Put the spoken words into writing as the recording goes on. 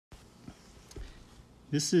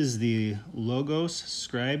This is the Logos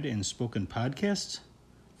Scribed and Spoken podcast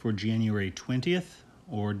for January 20th,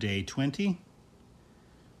 or day 20.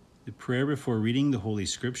 The prayer before reading the Holy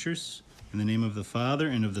Scriptures. In the name of the Father,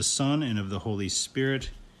 and of the Son, and of the Holy Spirit.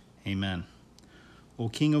 Amen. O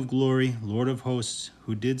King of glory, Lord of hosts,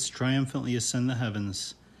 who didst triumphantly ascend the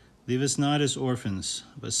heavens, leave us not as orphans,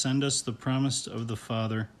 but send us the promise of the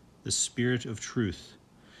Father, the Spirit of truth.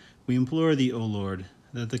 We implore thee, O Lord,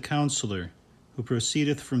 that the Counselor, who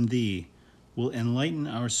proceedeth from thee, will enlighten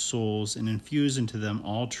our souls and infuse into them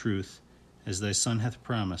all truth, as thy Son hath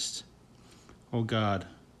promised. O God,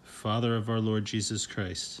 Father of our Lord Jesus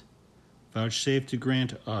Christ, vouchsafe to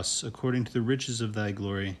grant us, according to the riches of thy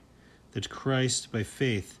glory, that Christ by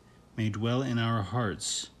faith may dwell in our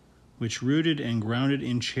hearts, which, rooted and grounded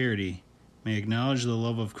in charity, may acknowledge the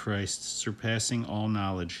love of Christ, surpassing all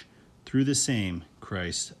knowledge, through the same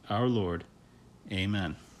Christ our Lord.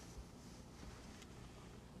 Amen.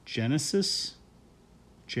 Genesis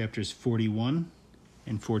chapters 41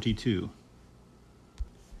 and 42.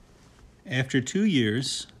 After 2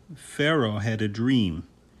 years, Pharaoh had a dream.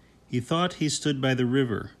 He thought he stood by the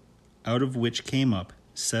river, out of which came up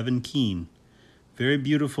 7 kine, very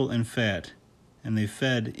beautiful and fat, and they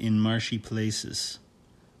fed in marshy places.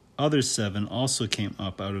 Other 7 also came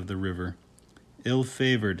up out of the river,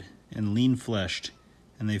 ill-favored and lean-fleshed,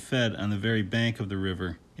 and they fed on the very bank of the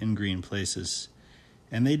river in green places.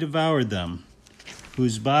 And they devoured them,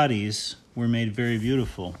 whose bodies were made very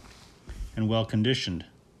beautiful and well-conditioned.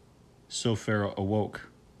 So Pharaoh awoke.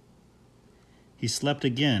 He slept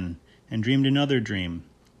again and dreamed another dream.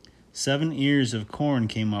 7 ears of corn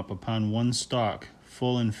came up upon one stalk,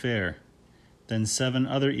 full and fair. Then 7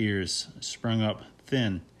 other ears sprung up,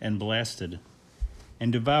 thin and blasted,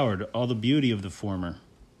 and devoured all the beauty of the former.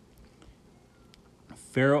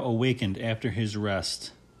 Pharaoh awakened after his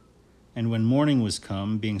rest, and when morning was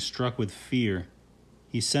come, being struck with fear,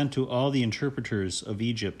 he sent to all the interpreters of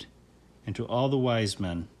Egypt and to all the wise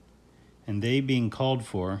men, and they being called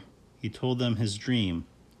for, he told them his dream,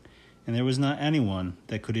 and there was not anyone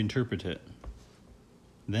that could interpret it.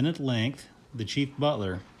 Then at length the chief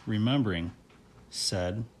butler, remembering,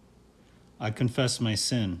 said, I confess my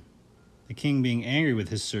sin. The king, being angry with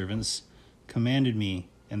his servants, commanded me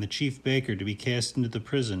and the chief baker to be cast into the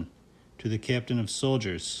prison, to the captain of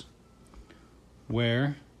soldiers,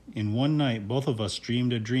 where in one night both of us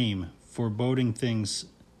dreamed a dream, foreboding things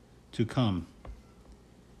to come.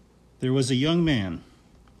 There was a young man,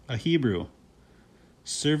 a Hebrew,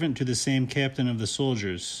 servant to the same captain of the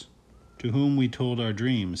soldiers, to whom we told our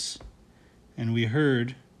dreams, and we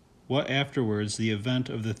heard what afterwards the event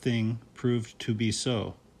of the thing proved to be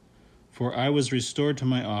so. For I was restored to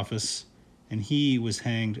my office, and he was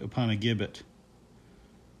hanged upon a gibbet.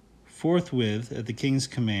 Forthwith, at the king's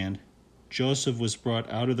command, Joseph was brought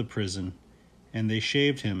out of the prison, and they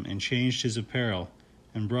shaved him and changed his apparel,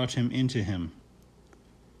 and brought him into him.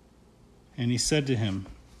 And he said to him,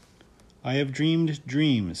 I have dreamed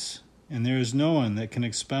dreams, and there is no one that can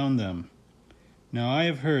expound them. Now I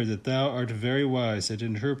have heard that thou art very wise at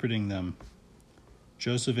interpreting them.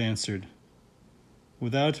 Joseph answered,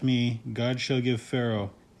 Without me God shall give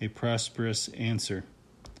Pharaoh a prosperous answer.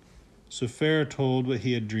 So Pharaoh told what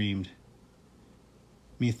he had dreamed.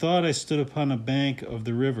 Methought I stood upon a bank of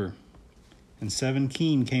the river, and 7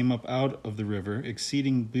 kine came up out of the river,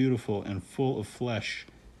 exceeding beautiful and full of flesh,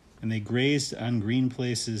 and they grazed on green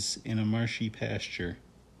places in a marshy pasture.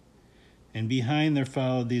 And behind there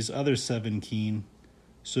followed these other 7 kine,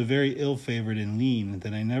 so very ill-favored and lean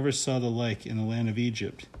that I never saw the like in the land of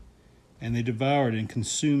Egypt. And they devoured and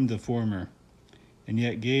consumed the former, and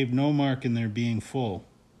yet gave no mark in their being full,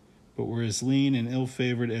 but were as lean and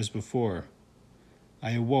ill-favored as before.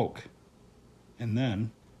 I awoke, and then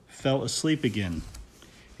fell asleep again,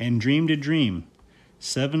 and dreamed a dream.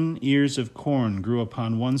 7 ears of corn grew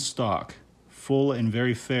upon one stalk, full and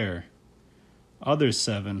very fair. Other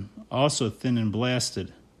 7, also thin and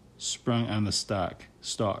blasted, sprung on the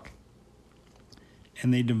stalk.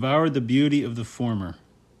 And they devoured the beauty of the former.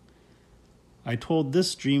 I told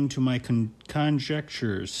this dream to my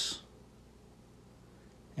conjecturers,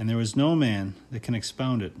 and there was no man that can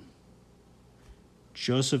expound it.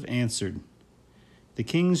 Joseph answered, The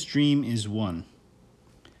king's dream is one.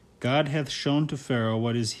 God hath shown to Pharaoh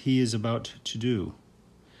what he is about to do.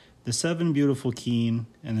 The 7 beautiful kine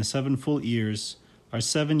and the 7 full ears are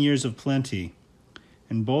 7 years of plenty,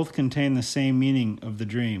 and both contain the same meaning of the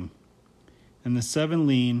dream. And the 7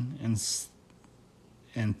 lean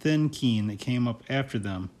and thin kine that came up after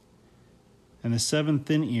them, and the 7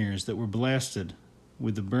 thin ears that were blasted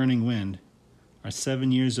with the burning wind, are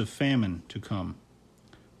 7 years of famine to come.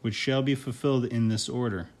 which shall be fulfilled in this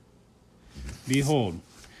order. Behold,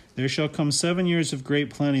 there shall come 7 years of great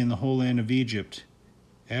plenty in the whole land of Egypt,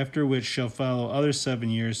 after which shall follow other 7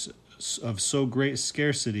 years of so great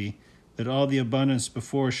scarcity that all the abundance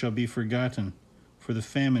before shall be forgotten, for the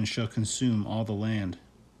famine shall consume all the land.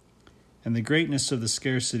 And the greatness of the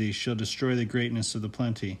scarcity shall destroy the greatness of the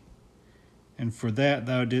plenty. And for that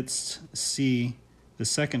thou didst see the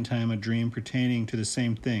second time a dream pertaining to the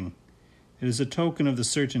same thing. It is a token of the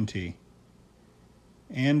certainty,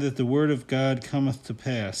 and that the word of God cometh to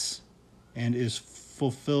pass, and is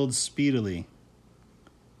fulfilled speedily.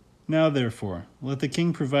 Now therefore, let the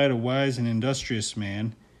king provide a wise and industrious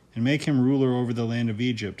man, and make him ruler over the land of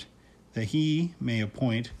Egypt, that he may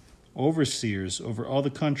appoint overseers over all the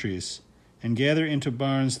countries, and gather into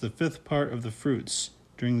barns the 5th part of the fruits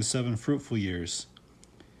during the 7 fruitful years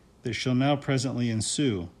that shall now presently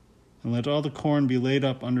ensue, and let all the corn be laid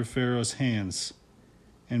up under Pharaoh's hands,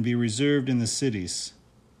 and be reserved in the cities,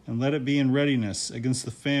 and let it be in readiness against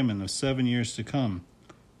the famine of 7 years to come,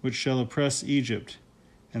 which shall oppress Egypt,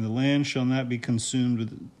 and the land shall not be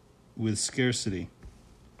consumed with scarcity.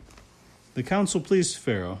 The counsel pleased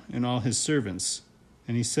Pharaoh and all his servants,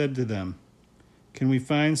 and he said to them, Can we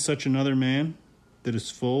find such another man that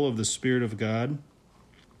is full of the Spirit of God?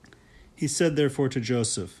 He said therefore to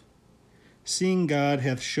Joseph, Seeing God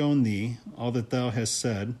hath shown thee all that thou hast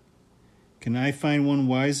said, can I find one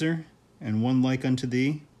wiser and one like unto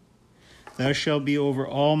thee? Thou shalt be over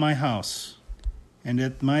all my house, and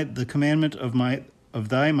at the commandment of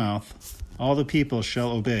thy mouth all the people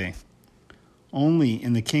shall obey. Only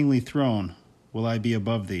in the kingly throne will I be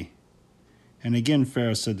above thee. And again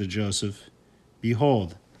Pharaoh said to Joseph,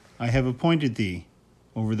 Behold, I have appointed thee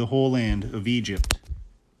over the whole land of Egypt.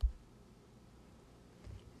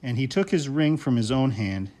 And he took his ring from his own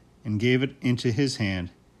hand, and gave it into his hand,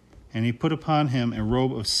 and he put upon him a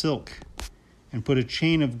robe of silk, and put a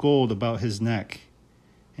chain of gold about his neck.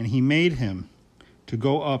 And he made him to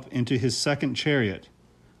go up into his second chariot,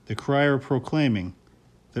 the crier proclaiming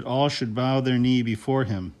that all should bow their knee before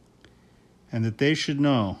him, and that they should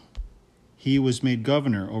know he was made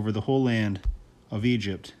governor over the whole land of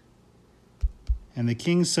Egypt. And the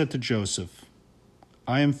king said to Joseph,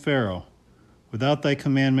 I am Pharaoh. Without thy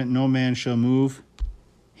commandment no man shall move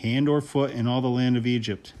hand or foot in all the land of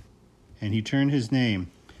Egypt. And he turned his name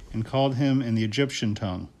and called him in the Egyptian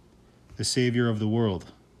tongue, the Savior of the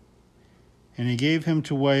world. And he gave him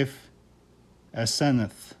to wife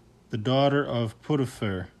Asenath, the daughter of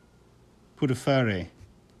Potiphar,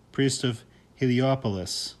 priest of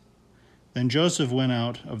Heliopolis. Then Joseph went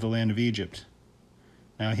out of the land of Egypt.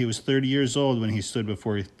 Now he was 30 years old when he stood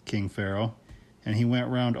before King Pharaoh, and he went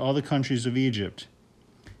round all the countries of Egypt.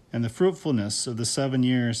 And the fruitfulness of the 7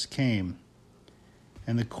 years came,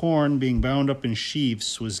 and the corn, being bound up in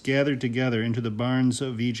sheaves, was gathered together into the barns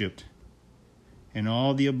of Egypt. And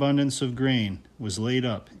all the abundance of grain was laid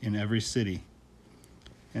up in every city.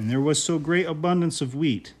 And there was so great abundance of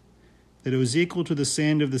wheat, that it was equal to the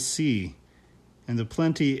sand of the sea, and the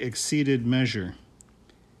plenty exceeded measure.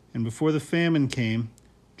 And before the famine came,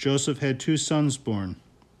 Joseph had 2 sons born,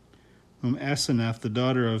 whom Asenath, the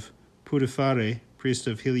daughter of Potiphar, priest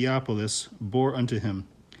of Heliopolis, bore unto him.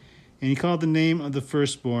 And he called the name of the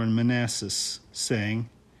firstborn Manasseh, saying,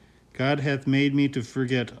 God hath made me to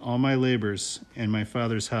forget all my labors and my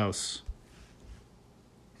father's house.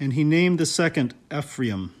 And he named the second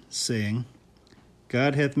Ephraim, saying,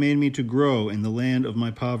 God hath made me to grow in the land of my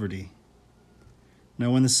poverty.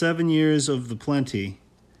 Now when the 7 years of the plenty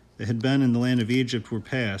that had been in the land of Egypt were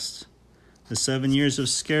past, the 7 years of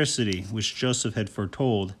scarcity which Joseph had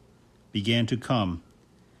foretold began to come.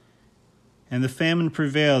 And the famine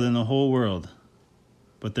prevailed in the whole world,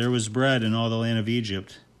 but there was bread in all the land of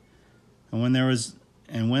Egypt. And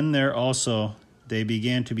when there also they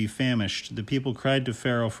began to be famished, the people cried to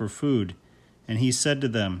Pharaoh for food, and he said to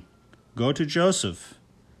them, Go to Joseph,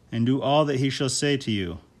 and do all that he shall say to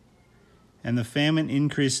you. And the famine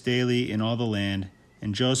increased daily in all the land,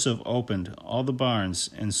 and Joseph opened all the barns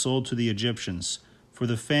and sold to the Egyptians, for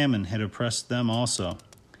the famine had oppressed them also.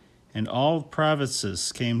 And all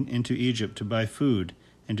provinces came into Egypt to buy food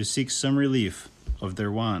and to seek some relief of their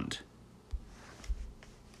want.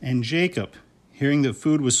 And Jacob, hearing that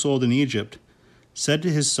food was sold in Egypt, said to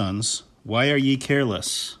his sons, Why are ye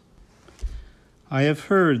careless? I have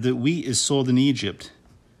heard that wheat is sold in Egypt.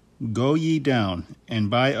 Go ye down and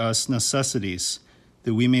buy us necessities,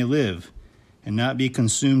 that we may live, and not be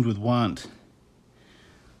consumed with want.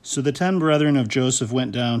 So the 10 brethren of Joseph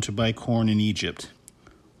went down to buy corn in Egypt,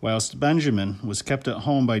 whilst Benjamin was kept at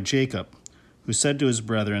home by Jacob, who said to his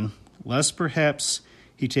brethren, Lest perhaps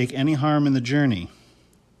he take any harm in the journey.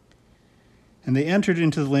 And they entered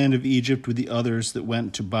into the land of Egypt with the others that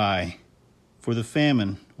went to buy, for the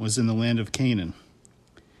famine was in the land of Canaan.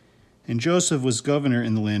 And Joseph was governor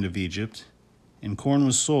in the land of Egypt, and corn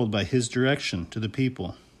was sold by his direction to the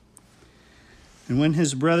people. And when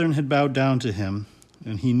his brethren had bowed down to him,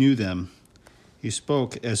 and he knew them, he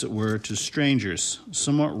spoke, as it were, to strangers,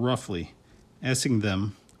 somewhat roughly, asking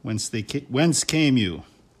them, Whence came you?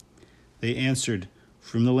 They answered,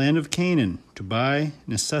 From the land of Canaan, to buy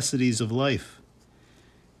necessities of life.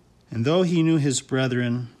 And though he knew his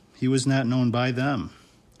brethren, he was not known by them.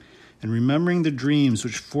 And remembering the dreams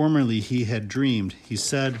which formerly he had dreamed, he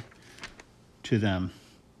said to them,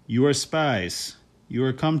 You are spies. You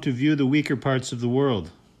are come to view the weaker parts of the world.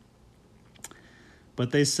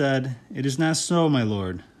 But they said, It is not so, my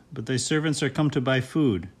lord, but thy servants are come to buy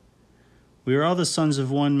food. We are all the sons of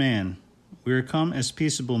one man. We are come as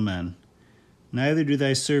peaceable men. Neither do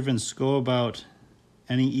thy servants go about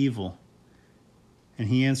any evil. And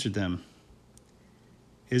he answered them,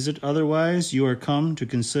 Is it otherwise you are come to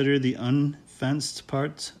consider the unfenced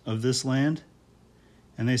part of this land?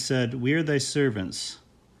 And they said, We are thy servants,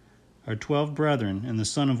 our 12 brethren, and the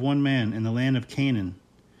son of one man in the land of Canaan,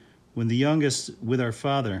 when the youngest with our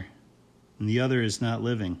father, and the other is not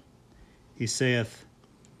living. He saith,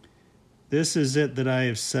 This is it that I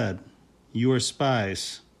have said, You are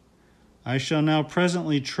spies. I shall now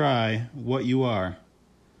presently try what you are.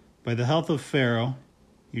 By the health of Pharaoh,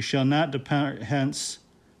 you shall not depart hence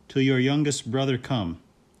till your youngest brother come.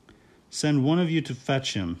 Send one of you to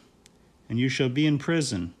fetch him, and you shall be in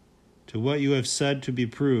prison, till what you have said to be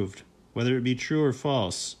proved, whether it be true or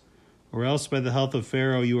false, or else by the health of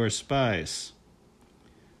Pharaoh you are spies.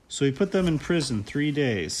 So he put them in prison 3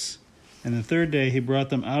 days, and the 3rd day he brought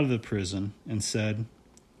them out of the prison, and said,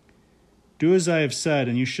 Do as I have said,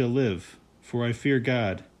 and you shall live, for I fear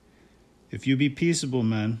God. If you be peaceable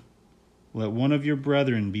men, let one of your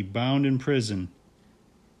brethren be bound in prison,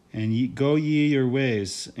 and go ye your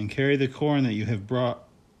ways, and carry the corn that you have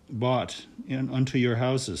bought unto your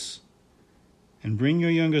houses. And bring your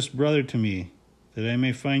youngest brother to me, that I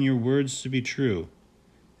may find your words to be true,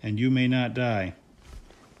 and you may not die.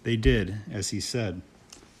 They did as he said.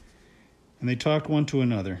 And they talked one to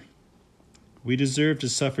another, We deserve to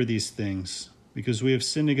suffer these things, because we have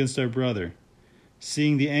sinned against our brother,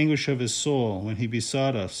 seeing the anguish of his soul when he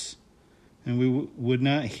besought us, and we would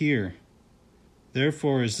not hear.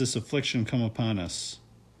 Therefore is this affliction come upon us.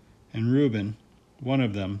 And Reuben, one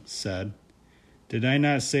of them, said, Did I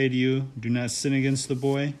not say to you, Do not sin against the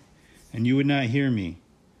boy? And you would not hear me.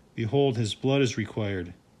 Behold, his blood is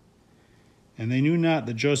required. And they knew not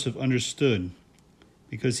that Joseph understood,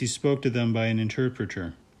 because he spoke to them by an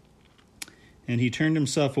interpreter. And he turned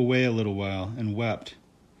himself away a little while, and wept.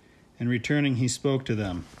 And returning, he spoke to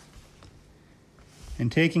them.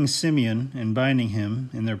 And taking Simeon, and binding him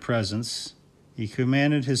in their presence, he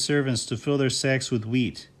commanded his servants to fill their sacks with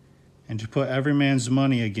wheat, and to put every man's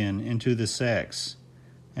money again into the sacks,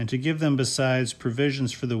 and to give them besides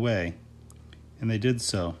provisions for the way. And they did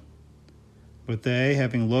so. But they,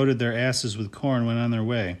 having loaded their asses with corn, went on their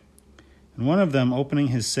way. And one of them, opening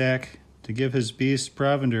his sack to give his beast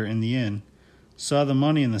provender in the inn, saw the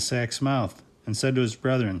money in the sack's mouth, and said to his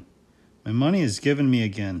brethren, My money is given me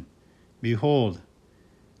again. Behold,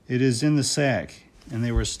 it is in the sack. And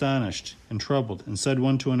they were astonished and troubled, and said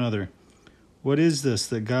one to another, What is this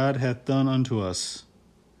that God hath done unto us?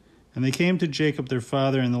 And they came to Jacob their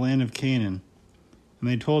father in the land of Canaan, and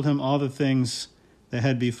they told him all the things that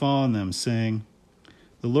had befallen them, saying,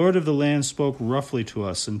 The Lord of the land spoke roughly to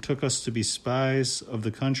us, and took us to be spies of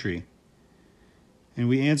the country. And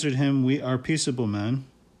we answered him, We are peaceable men,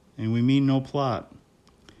 and we mean no plot.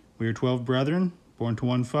 We are 12 brethren, born to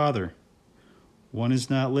one father. One is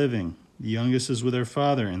not living. The youngest is with our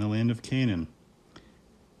father in the land of Canaan.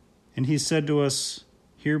 And he said to us,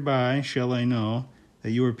 Hereby shall I know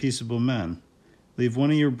that you are peaceable men. Leave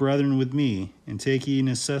one of your brethren with me, and take ye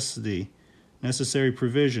necessary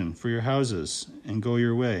provision for your houses, and go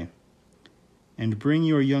your way. And bring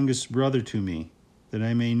your youngest brother to me, that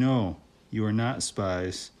I may know you are not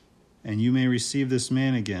spies, and you may receive this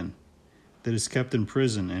man again, that is kept in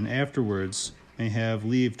prison, and afterwards may have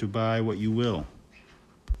leave to buy what you will.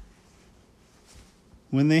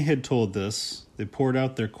 When they had told this, they poured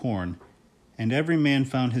out their corn, and every man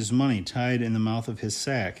found his money tied in the mouth of his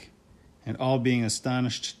sack, and all being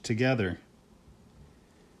astonished together.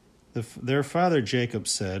 Their father Jacob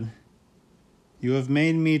said, You have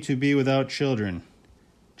made me to be without children.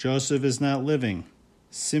 Joseph is not living.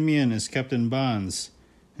 Simeon is kept in bonds,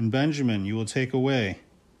 and Benjamin you will take away.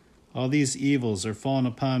 All these evils are fallen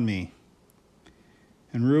upon me.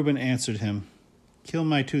 And Reuben answered him, Kill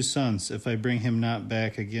my 2 sons, if I bring him not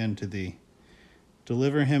back again to thee.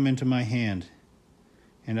 Deliver him into my hand,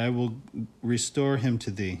 and I will restore him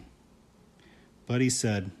to thee. But he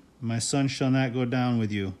said, My son shall not go down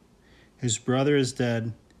with you. His brother is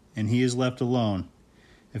dead, and he is left alone.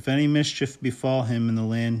 If any mischief befall him in the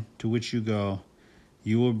land to which you go,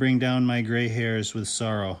 you will bring down my gray hairs with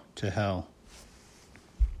sorrow to hell.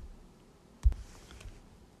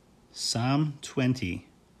 Psalm 20.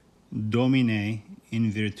 Domine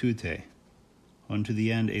in virtute. Unto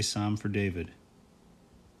the end a psalm for David.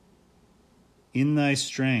 In thy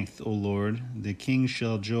strength, O Lord, the king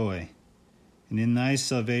shall joy, and in thy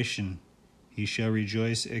salvation he shall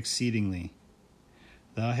rejoice exceedingly.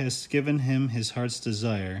 Thou hast given him his heart's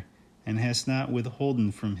desire, and hast not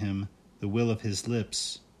withholden from him the will of his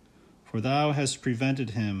lips. For thou hast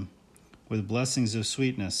prevented him with blessings of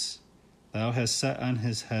sweetness. Thou hast set on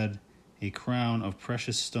his head a crown of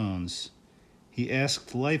precious stones. He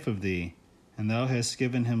asked life of thee, and thou hast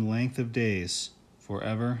given him length of days,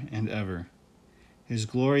 forever and ever. His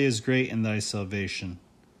glory is great in thy salvation.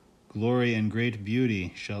 Glory and great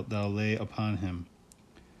beauty shalt thou lay upon him.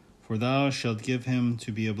 For thou shalt give him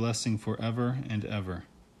to be a blessing forever and ever.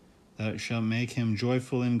 Thou shalt make him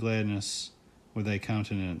joyful in gladness with thy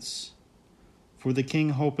countenance. For the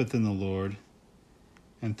king hopeth in the Lord,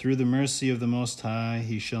 and through the mercy of the Most High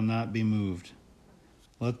he shall not be moved.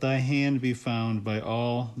 Let thy hand be found by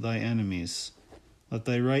all thy enemies. Let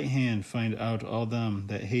thy right hand find out all them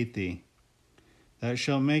that hate thee. Thou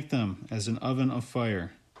shalt make them as an oven of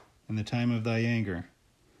fire in the time of thy anger.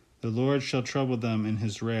 The Lord shall trouble them in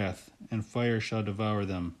his wrath, and fire shall devour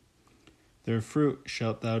them. Their fruit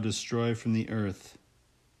shalt thou destroy from the earth,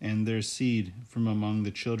 and their seed from among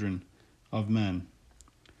the children of men.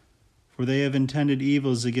 For they have intended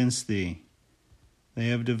evils against thee. They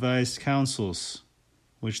have devised counsels,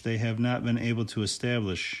 which they have not been able to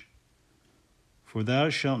establish. For thou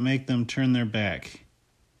shalt make them turn their back.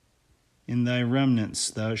 In thy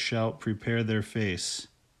remnants thou shalt prepare their face.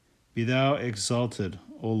 Be thou exalted,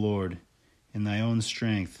 O Lord, in thy own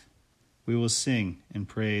strength. We will sing and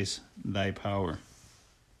praise thy power.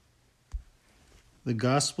 The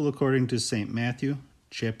Gospel according to St. Matthew,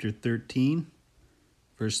 chapter 13,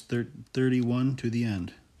 verse 31 to the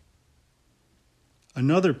end.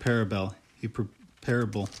 Another parable he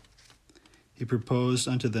proposed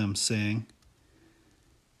unto them, saying,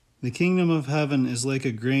 The kingdom of heaven is like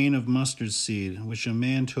a grain of mustard seed, which a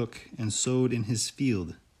man took and sowed in his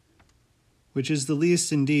field, which is the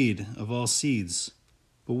least indeed of all seeds.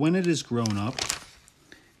 But when it is grown up,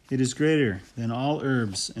 it is greater than all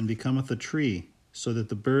herbs, and becometh a tree, so that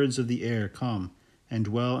the birds of the air come and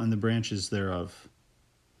dwell in the branches thereof.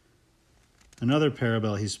 Another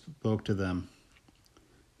parable he spoke to them.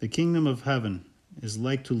 The kingdom of heaven is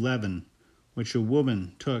like to leaven, which a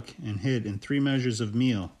woman took and hid in 3 measures of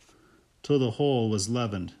meal, till the whole was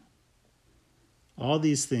leavened. All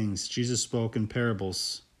these things Jesus spoke in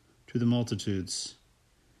parables to the multitudes,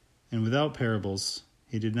 and without parables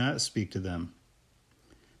he did not speak to them,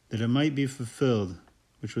 that it might be fulfilled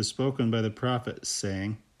which was spoken by the prophet,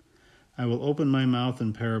 saying, I will open my mouth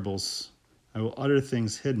in parables, I will utter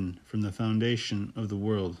things hidden from the foundation of the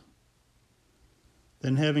world.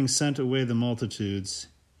 Then having sent away the multitudes,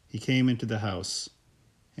 he came into the house,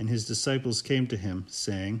 and his disciples came to him,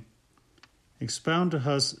 saying, Expound to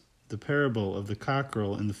us the parable of the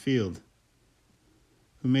cockerel in the field.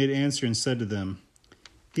 Who made answer and said to them,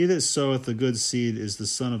 He that soweth the good seed is the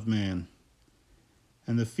Son of Man.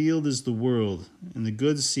 And the field is the world, and the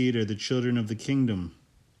good seed are the children of the kingdom,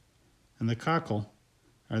 and the cockle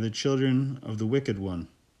are the children of the wicked one.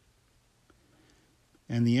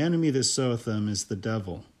 And the enemy that soweth them is the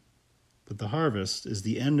devil. But the harvest is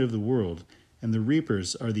the end of the world, and the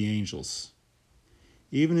reapers are the angels.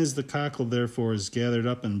 Even as the cockle therefore is gathered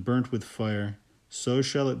up and burnt with fire, so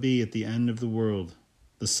shall it be at the end of the world.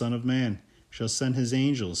 The Son of Man shall send his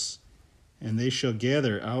angels, and they shall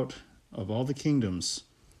gather out of all the kingdoms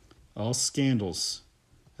all scandals,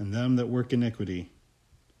 and them that work iniquity,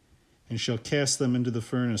 and shall cast them into the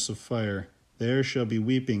furnace of fire. There shall be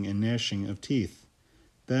weeping and gnashing of teeth.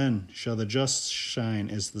 Then shall the just shine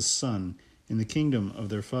as the sun in the kingdom of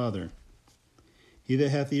their Father. He that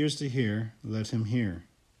hath ears to hear, let him hear.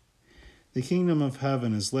 The kingdom of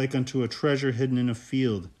heaven is like unto a treasure hidden in a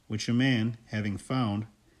field, which a man, having found,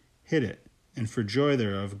 hid it, and for joy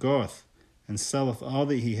thereof goeth, and selleth all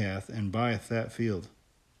that he hath, and buyeth that field.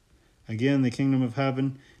 Again, the kingdom of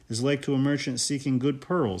heaven is like to a merchant seeking good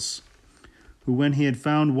pearls, who when he had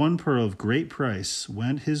found one pearl of great price,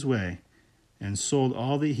 went his way, and sold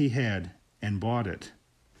all that he had, and bought it.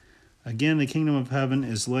 Again, the kingdom of heaven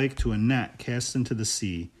is like to a net cast into the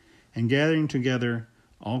sea, and gathering together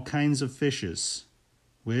all kinds of fishes,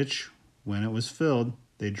 which, when it was filled,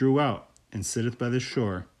 they drew out, and sitteth by the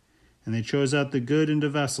shore. And they chose out the good into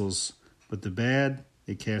vessels, but the bad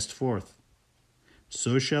they cast forth.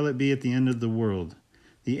 So shall it be at the end of the world.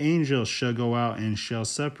 The angels shall go out and shall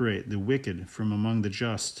separate the wicked from among the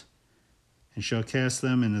just, and shall cast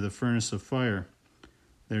them into the furnace of fire.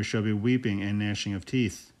 There shall be weeping and gnashing of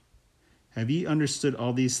teeth. Have ye understood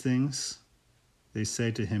all these things? They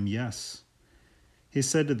say to him, Yes. He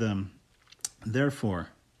said to them, Therefore,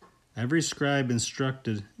 every scribe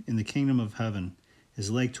instructed in the kingdom of heaven is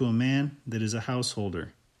like to a man that is a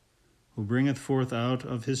householder, who bringeth forth out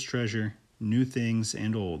of his treasure new things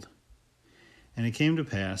and old. And it came to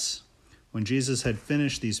pass, when Jesus had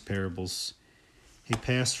finished these parables, he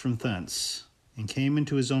passed from thence, and came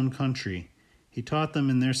into his own country. He taught them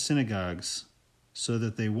in their synagogues, so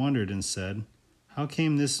that they wondered and said, How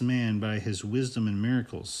came this man by his wisdom and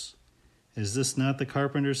miracles? Is this not the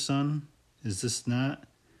carpenter's son? Is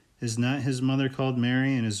not his mother called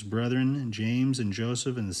Mary, and his brethren James and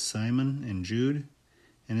Joseph and Simon and Jude?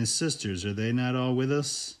 And his sisters, are they not all with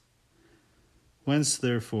us? Whence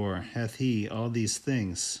therefore hath he all these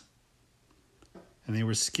things? And they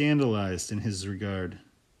were scandalized in his regard.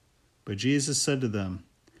 But Jesus said to them,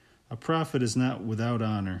 A prophet is not without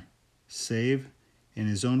honor, save in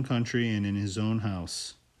his own country and in his own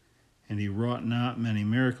house. And he wrought not many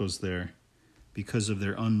miracles there, because of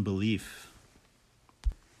their unbelief.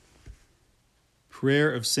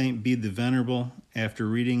 Prayer of Saint Bede the Venerable after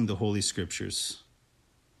reading the Holy Scriptures.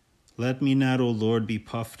 Let me not, O Lord, be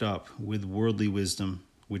puffed up with worldly wisdom,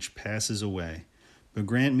 which passes away, but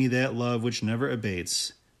grant me that love which never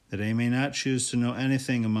abates, that I may not choose to know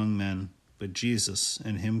anything among men but Jesus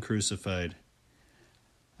and him crucified.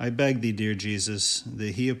 I beg thee, dear Jesus,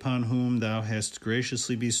 that he upon whom thou hast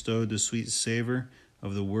graciously bestowed the sweet savor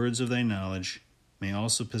of the words of thy knowledge may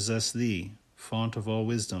also possess thee, fount of all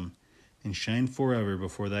wisdom, and shine forever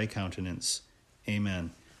before thy countenance.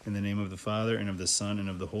 Amen. In the name of the Father, and of the Son, and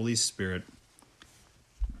of the Holy Spirit.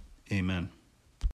 Amen.